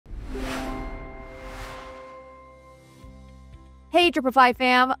Hey Dripify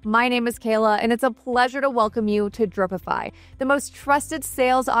fam, my name is Kayla and it's a pleasure to welcome you to Dripify, the most trusted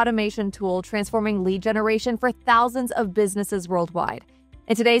sales automation tool transforming lead generation for thousands of businesses worldwide.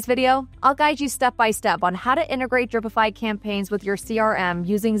 In today's video, I'll guide you step by step on how to integrate Dripify campaigns with your CRM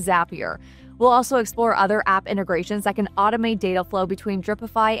using Zapier. We'll also explore other app integrations that can automate data flow between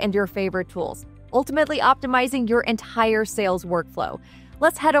Dripify and your favorite tools, ultimately optimizing your entire sales workflow.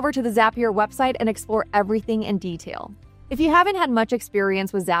 Let's head over to the Zapier website and explore everything in detail. If you haven't had much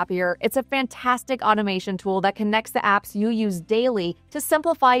experience with Zapier, it's a fantastic automation tool that connects the apps you use daily to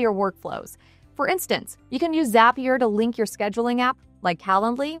simplify your workflows. For instance, you can use Zapier to link your scheduling app, like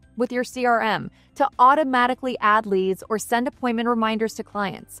Calendly, with your CRM to automatically add leads or send appointment reminders to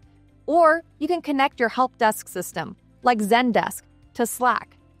clients. Or you can connect your help desk system, like Zendesk, to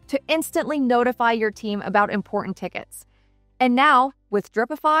Slack to instantly notify your team about important tickets. And now, with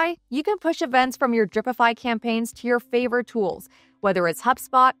Dripify, you can push events from your Dripify campaigns to your favorite tools, whether it's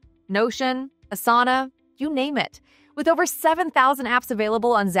HubSpot, Notion, Asana, you name it. With over 7,000 apps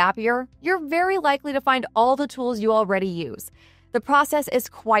available on Zapier, you're very likely to find all the tools you already use. The process is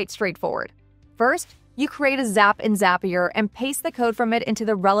quite straightforward. First, you create a Zap in Zapier and paste the code from it into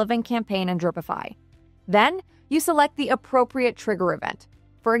the relevant campaign in Dripify. Then, you select the appropriate trigger event.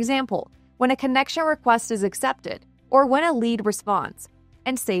 For example, when a connection request is accepted, or when a lead responds,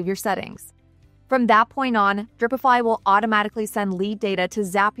 and save your settings. From that point on, Dripify will automatically send lead data to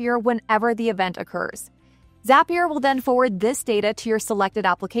Zapier whenever the event occurs. Zapier will then forward this data to your selected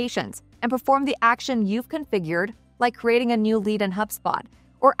applications and perform the action you've configured, like creating a new lead in HubSpot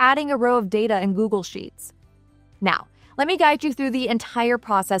or adding a row of data in Google Sheets. Now, let me guide you through the entire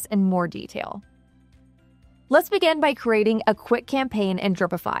process in more detail. Let's begin by creating a quick campaign in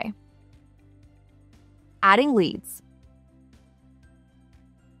Dripify. Adding leads.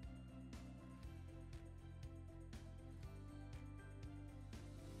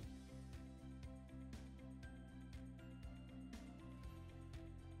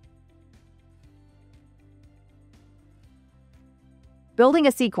 Building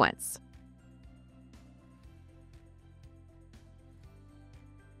a sequence.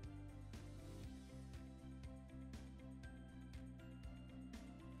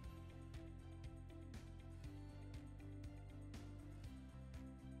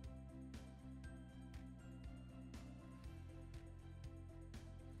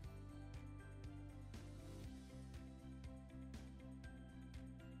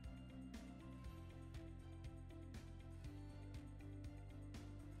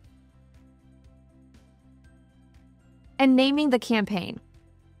 And naming the campaign.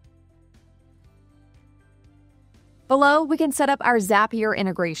 Below, we can set up our Zapier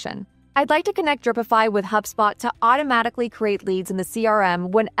integration. I'd like to connect Dripify with HubSpot to automatically create leads in the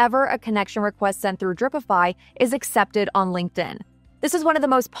CRM whenever a connection request sent through Dripify is accepted on LinkedIn. This is one of the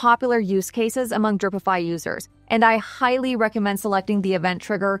most popular use cases among Dripify users, and I highly recommend selecting the event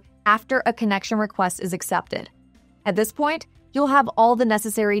trigger after a connection request is accepted. At this point, you'll have all the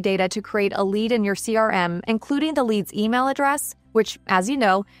necessary data to create a lead in your CRM, including the lead's email address, which, as you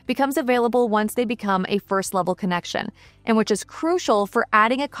know, becomes available once they become a first-level connection, and which is crucial for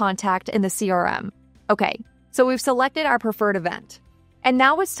adding a contact in the CRM. Okay, so we've selected our preferred event. And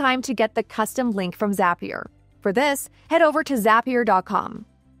now it's time to get the custom link from Zapier. For this, head over to Zapier.com.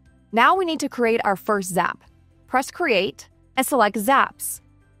 Now we need to create our first Zap. Press Create and select Zaps.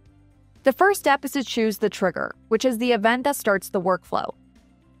 The first step is to choose the trigger, which is the event that starts the workflow.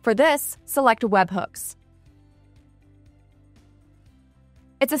 For this, select Webhooks.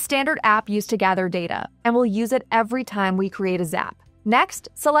 It's a standard app used to gather data, and we'll use it every time we create a Zap. Next,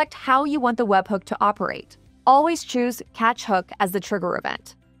 select how you want the webhook to operate. Always choose Catch Hook as the trigger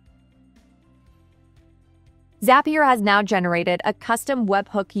event. Zapier has now generated a custom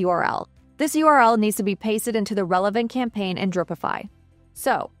webhook URL. This URL needs to be pasted into the relevant campaign in Dripify.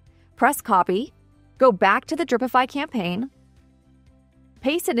 So, press Copy, go back to the Dripify campaign,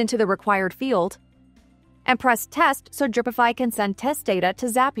 paste it into the required field, and press Test so Dripify can send test data to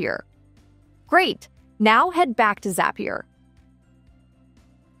Zapier. Great! Now head back to Zapier.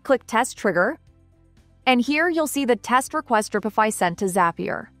 Click Test Trigger, and here you'll see the test request Dripify sent to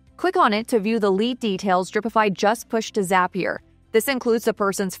Zapier. Click on it to view the lead details Dripify just pushed to Zapier. This includes the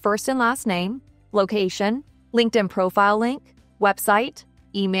person's first and last name, location, LinkedIn profile link, website,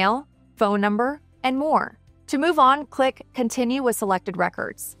 email, phone number, and more. To move on, click Continue with selected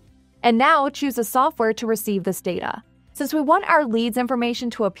records. And now choose a software to receive this data. Since we want our leads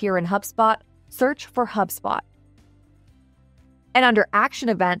information to appear in HubSpot, search for HubSpot. And under Action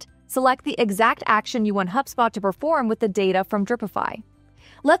Event, select the exact action you want HubSpot to perform with the data from Dripify.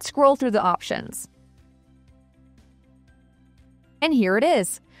 Let's scroll through the options. And here it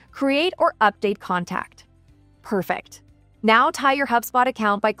is. Create or update contact. Perfect. Now tie your HubSpot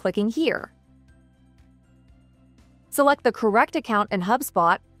account by clicking here. Select the correct account in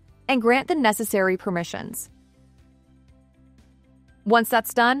HubSpot and grant the necessary permissions. Once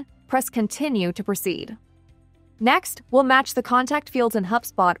that's done, press Continue to proceed. Next, we'll match the contact fields in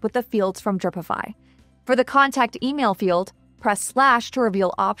HubSpot with the fields from Dripify. For the contact email field, press / to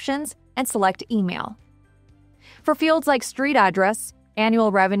reveal options and select Email. For fields like street address,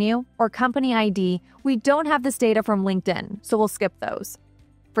 annual revenue, or company ID, we don't have this data from LinkedIn, so we'll skip those.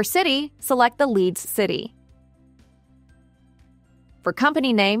 For city, select the lead's city. For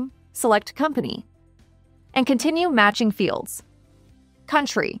company name, select Company. And continue matching fields.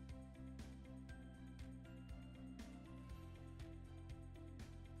 Country.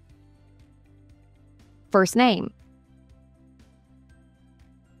 First name.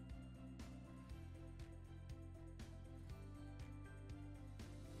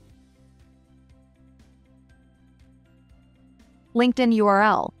 LinkedIn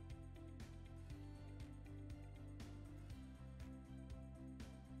URL.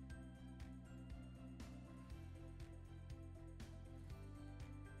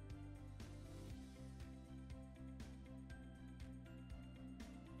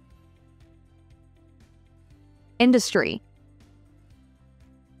 Industry.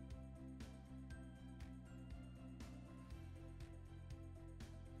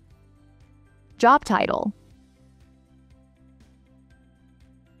 Job title.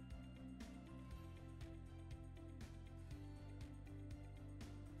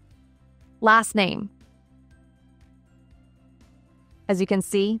 Last name. As you can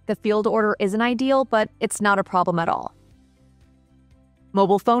see, the field order isn't ideal, but it's not a problem at all.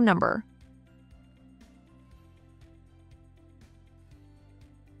 Mobile phone number.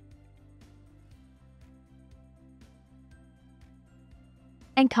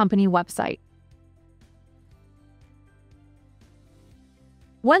 And company website.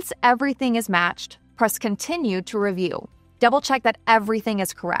 Once everything is matched, press Continue to review. Double-check that everything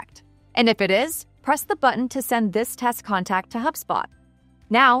is correct. And if it is, press the button to send this test contact to HubSpot.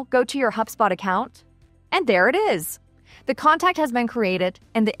 Now, go to your HubSpot account, and there it is. The contact has been created,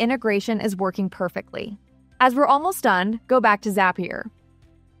 and the integration is working perfectly. As we're almost done, go back to Zapier.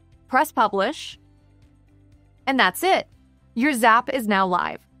 Press Publish, and that's it. Your Zap is now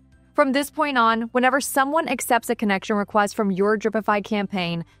live. From this point on, whenever someone accepts a connection request from your Dripify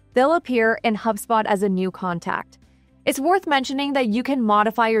campaign, they'll appear in HubSpot as a new contact. It's worth mentioning that you can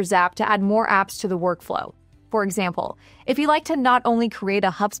modify your Zap to add more apps to the workflow. For example, if you like to not only create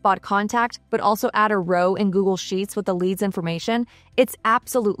a HubSpot contact, but also add a row in Google Sheets with the lead's information, it's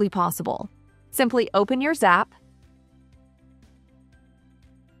absolutely possible. Simply open your Zap,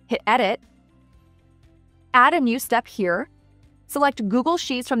 hit Edit, add a new step here, select Google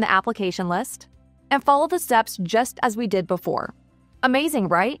Sheets from the application list, and follow the steps just as we did before. Amazing,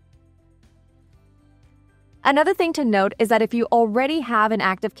 right? Another thing to note is that if you already have an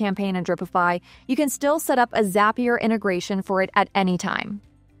active campaign in Dripify, you can still set up a Zapier integration for it at any time.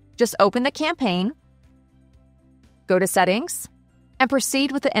 Just open the campaign, go to Settings, and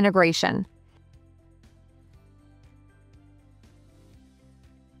proceed with the integration.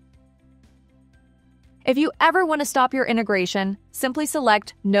 If you ever want to stop your integration, simply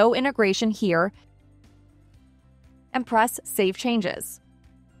select No Integration here and press Save Changes.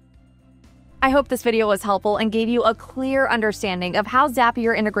 I hope this video was helpful and gave you a clear understanding of how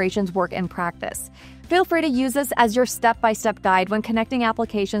Zapier integrations work in practice. Feel free to use this as your step-by-step guide when connecting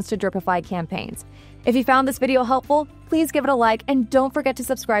applications to Dripify campaigns. If you found this video helpful, please give it a like and don't forget to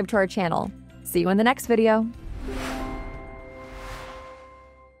subscribe to our channel. See you in the next video.